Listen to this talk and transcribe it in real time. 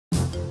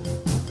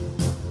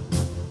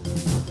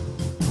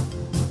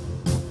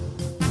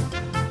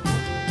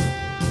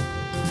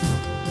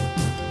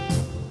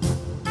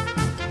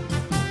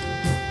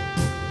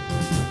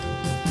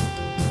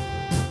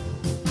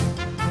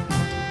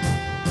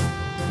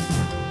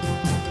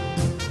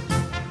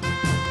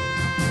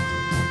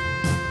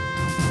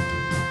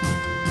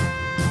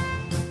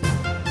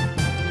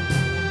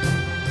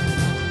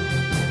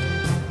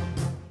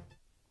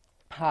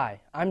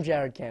Hi, I'm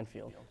Jared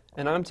Canfield.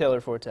 And I'm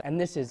Taylor Forte.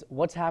 And this is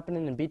What's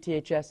Happening in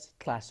BTHS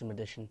Classroom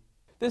Edition.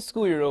 This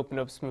school year opened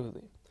up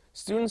smoothly.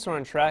 Students are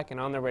on track and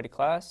on their way to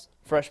class.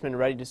 Freshmen are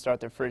ready to start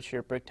their first year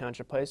at Brick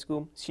Township High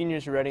School.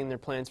 Seniors are readying their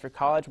plans for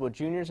college, while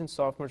juniors and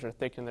sophomores are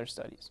thick in their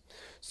studies.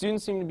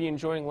 Students seem to be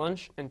enjoying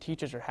lunch, and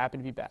teachers are happy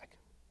to be back.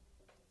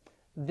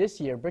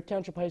 This year, Brick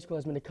Township High School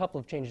has made a couple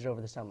of changes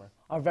over the summer.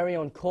 Our very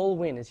own Cole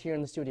Wynn is here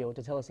in the studio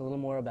to tell us a little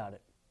more about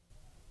it.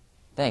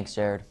 Thanks,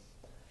 Jared.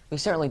 We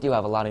certainly do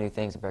have a lot of new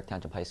things at Brick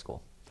Township High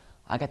School.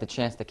 I got the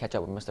chance to catch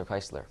up with Mr.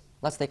 Chrysler.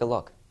 Let's take a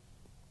look.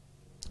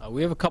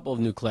 We have a couple of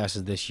new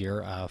classes this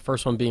year.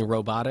 First one being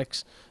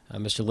robotics.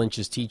 Mr. Lynch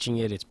is teaching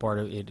it. It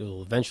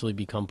will eventually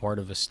become part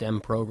of a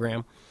STEM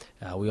program.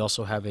 We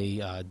also have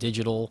a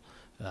digital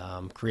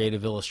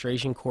creative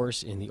illustration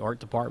course in the art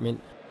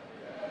department.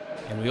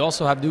 And we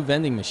also have new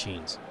vending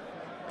machines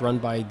run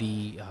by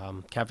the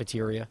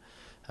cafeteria.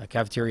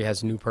 Cafeteria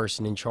has a new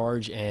person in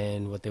charge,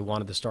 and what they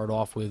wanted to start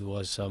off with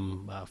was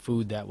some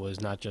food that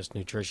was not just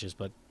nutritious,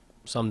 but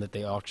some that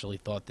they actually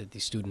thought that the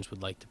students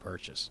would like to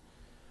purchase.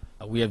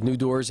 We have new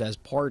doors as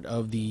part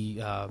of the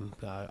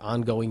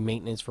ongoing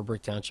maintenance for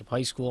Brick Township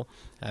High School.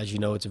 As you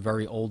know, it's a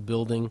very old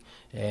building,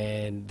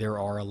 and there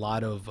are a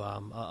lot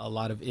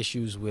of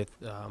issues with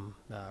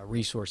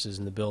resources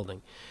in the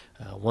building.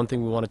 One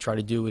thing we want to try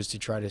to do is to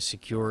try to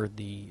secure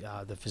the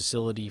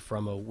facility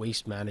from a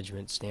waste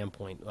management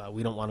standpoint.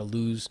 We don't want to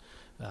lose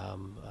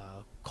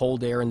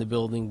cold air in the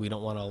building. We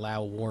don't want to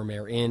allow warm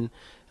air in.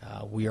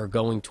 We are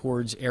going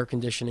towards air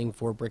conditioning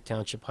for Brick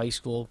Township High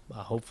School,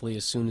 hopefully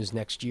as soon as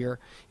next year.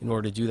 In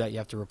order to do that, you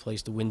have to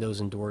replace the windows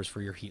and doors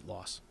for your heat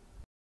loss.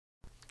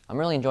 I'm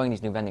really enjoying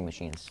these new vending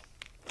machines.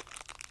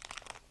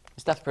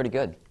 This stuff's pretty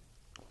good.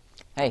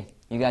 Hey,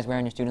 you guys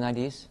wearing your student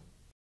IDs?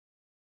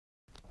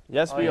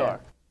 Yes, we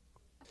are.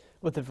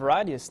 With the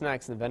variety of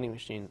snacks in the vending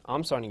machine,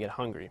 I'm starting to get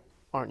hungry.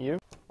 Aren't you?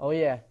 Oh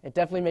yeah, it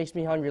definitely makes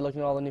me hungry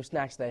looking at all the new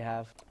snacks they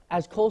have.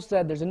 As Cole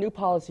said, there's a new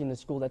policy in the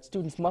school that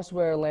students must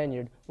wear a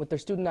lanyard with their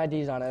student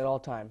IDs on it at all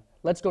time.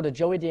 Let's go to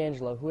Joey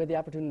D'Angelo, who had the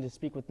opportunity to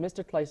speak with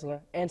Mr. Chrysler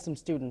and some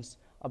students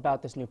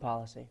about this new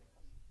policy.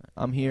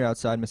 I'm here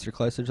outside Mr.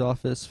 Chrysler's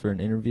office for an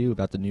interview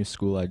about the new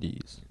school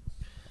IDs.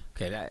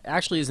 Okay, that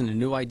actually isn't a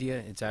new idea.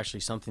 It's actually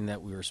something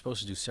that we were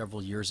supposed to do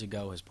several years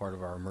ago as part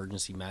of our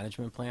emergency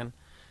management plan,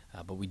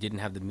 but we didn't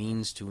have the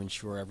means to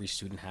ensure every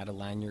student had a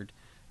lanyard.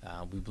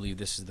 We believe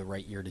this is the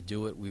right year to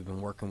do it. We've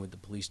been working with the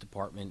police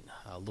department,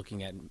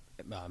 looking at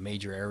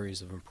major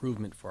areas of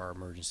improvement for our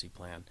emergency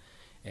plan.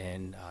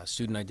 And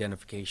student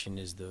identification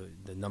is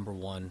the number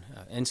one,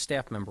 and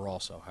staff member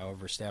also.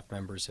 However, staff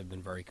members have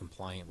been very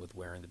compliant with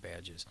wearing the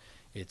badges.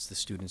 It's the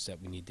students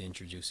that we need to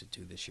introduce it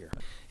to this year.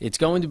 It's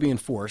going to be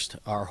enforced.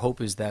 Our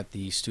hope is that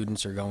the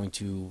students are going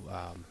to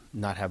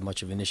not have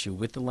much of an issue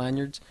with the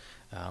lanyards.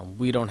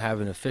 We don't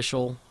have an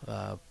official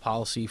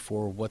policy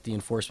for what the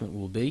enforcement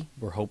will be.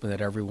 We're hoping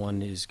that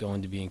everyone is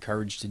going to be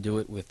encouraged to do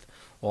it with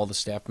all the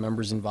staff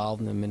members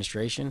involved in the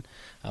administration.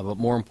 But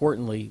more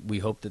importantly, we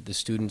hope that the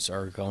students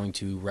are going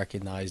to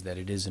recognize that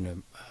it is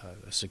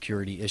a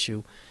security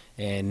issue.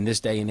 And in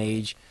this day and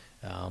age,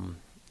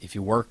 if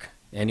you work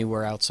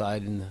anywhere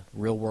outside in the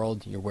real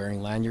world, you're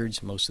wearing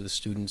lanyards. Most of the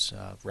students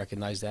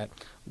recognize that.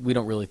 We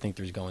don't really think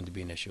there's going to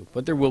be an issue,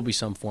 but there will be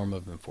some form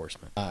of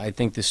enforcement. I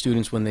think the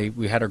students, when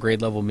we had our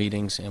grade level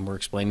meetings and we're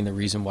explaining the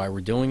reason why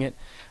we're doing it,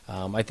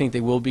 I think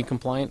they will be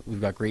compliant. We've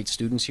got great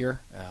students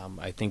here.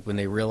 I think when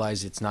they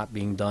realize it's not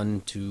being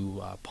done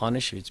to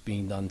punish, it's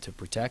being done to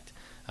protect,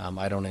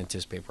 I don't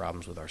anticipate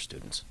problems with our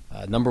students.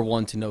 Number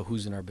one, to know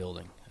who's in our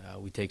building.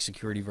 We take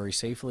security very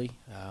seriously,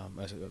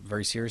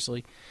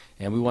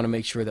 and we want to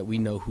make sure that we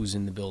know who's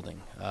in the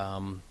building.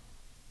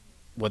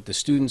 What the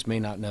students may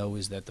not know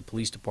is that the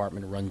police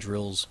department run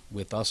drills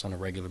with us on a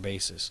regular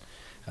basis.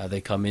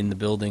 They come in the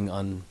building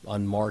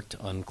unmarked,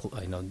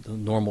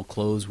 normal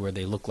clothes where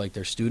they look like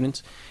they're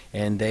students,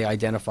 and they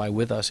identify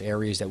with us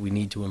areas that we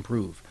need to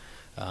improve.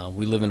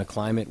 We live in a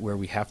climate where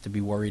we have to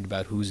be worried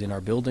about who's in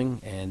our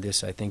building, and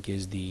this, I think,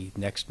 is the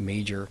next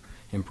major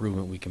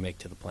improvement we can make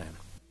to the plan.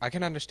 I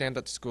can understand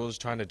that the school is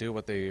trying to do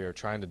what they are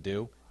trying to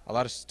do. A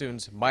lot of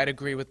students might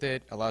agree with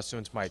it. A lot of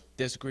students might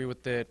disagree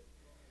with it.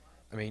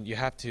 I mean, you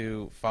have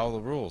to follow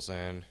the rules,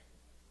 and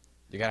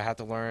you gotta have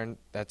to learn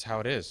that's how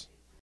it is.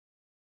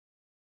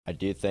 I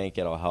do think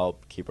it'll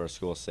help keep our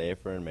school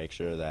safer and make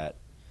sure that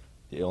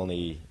the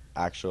only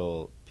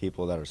actual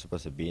people that are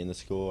supposed to be in the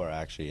school are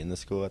actually in the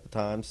school at the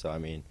time. So, I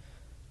mean,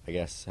 I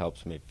guess it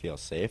helps me feel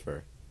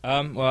safer.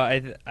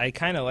 Well, I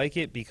kind of like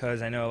it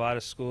because I know a lot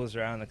of schools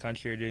around the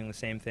country are doing the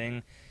same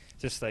thing,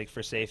 just like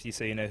for safety,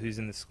 so you know who's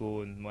in the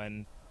school and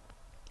when.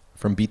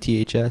 From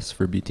BTHS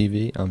for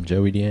BTV, I'm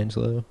Joey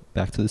D'Angelo.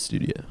 Back to the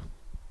studio.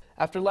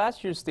 After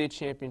last year's state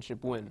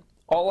championship win,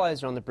 all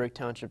eyes are on the Brick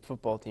Township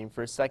football team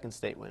for a second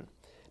state win.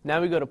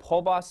 Now we go to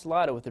Paul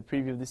Basilado with a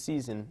preview of the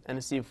season and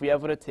to see if we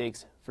have what it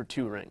takes for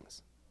 2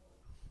 rings.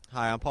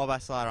 Hi, I'm Paul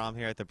Basilado. I'm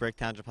here at the Brick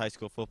Township High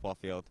School football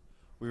field.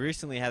 We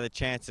recently had a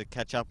chance to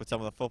catch up with some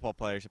of the football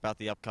players about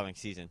the upcoming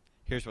season.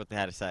 Here's what they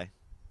had to say.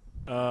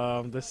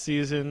 This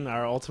season,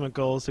 our ultimate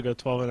goal is to go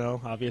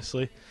 12-0,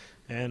 obviously,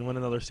 and win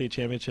another state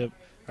championship.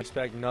 I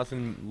expect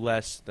nothing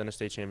less than a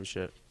state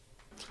championship.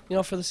 You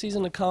know, for the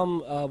season to come,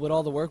 with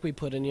all the work we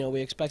put in, you know,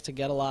 we expect to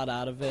get a lot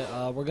out of it.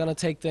 We're going to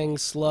take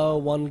things slow,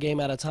 one game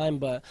at a time,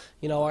 but,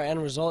 you know, our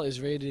end result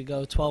is ready to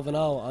go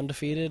 12-0,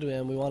 undefeated,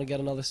 and we want to get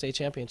another state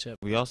championship.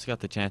 We also got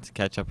the chance to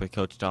catch up with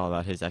Coach Dahl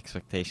about his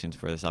expectations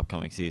for this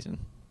upcoming season.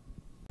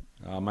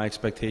 My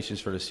expectations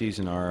for the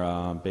season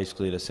are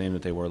basically the same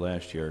that they were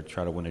last year,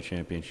 try to win a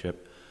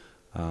championship.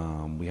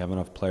 We have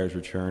enough players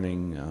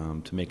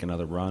returning to make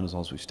another run. As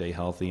long as we stay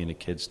healthy and the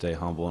kids stay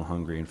humble and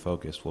hungry and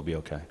focused, we'll be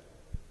okay.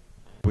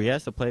 We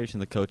asked the players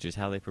and the coaches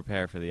how they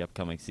prepare for the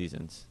upcoming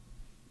seasons.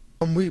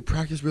 We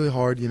practice really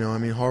hard, you know. I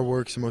mean, hard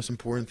work's the most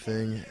important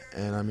thing,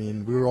 and I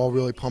mean, we were all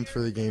really pumped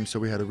for the game, so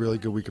we had a really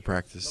good week of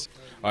practice.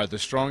 All right, the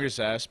strongest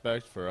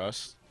aspect for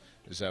us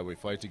is that we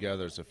fight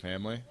together as a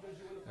family,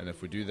 and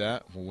if we do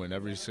that, we'll win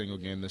every single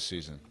game this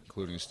season,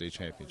 including a state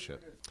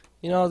championship.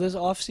 You know, this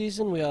off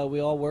season, we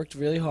all worked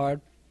really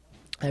hard.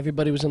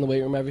 Everybody was in the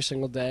weight room every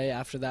single day.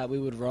 After that, we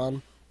would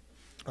run.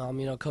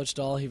 You know, Coach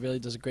Dahl, he really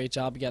does a great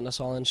job getting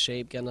us all in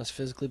shape, getting us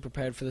physically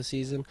prepared for the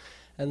season.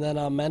 And then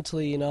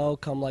mentally, you know,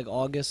 come like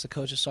August, the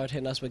coaches start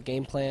hitting us with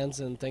game plans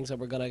and things that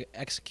we're going to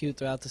execute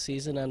throughout the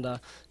season. And,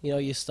 you know,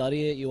 you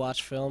study it, you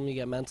watch film, you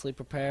get mentally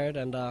prepared,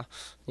 and,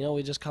 you know,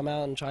 we just come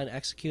out and try and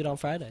execute on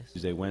Fridays.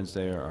 Tuesday,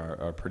 Wednesday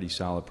are pretty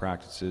solid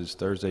practices.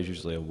 Thursday's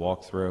usually a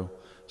walkthrough,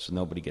 so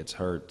nobody gets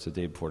hurt. It's the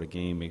day before the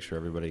game, make sure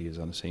everybody is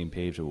on the same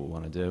page of what we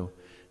want to do.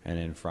 And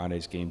then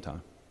Friday's game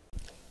time.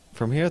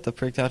 From here at the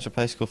Brick Township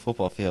High School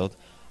football field,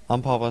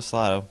 I'm Paul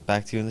Baslato,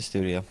 back to you in the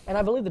studio. And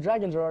I believe the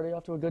Dragons are already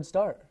off to a good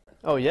start.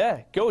 Oh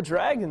yeah, go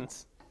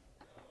Dragons!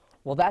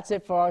 Well, that's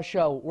it for our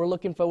show. We're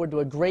looking forward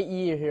to a great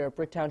year here at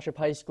Brick Township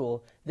High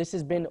School. This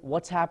has been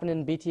What's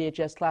Happening in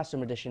BTHS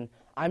Classroom Edition.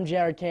 I'm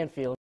Jared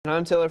Canfield. And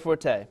I'm Taylor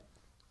Forte,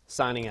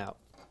 signing out.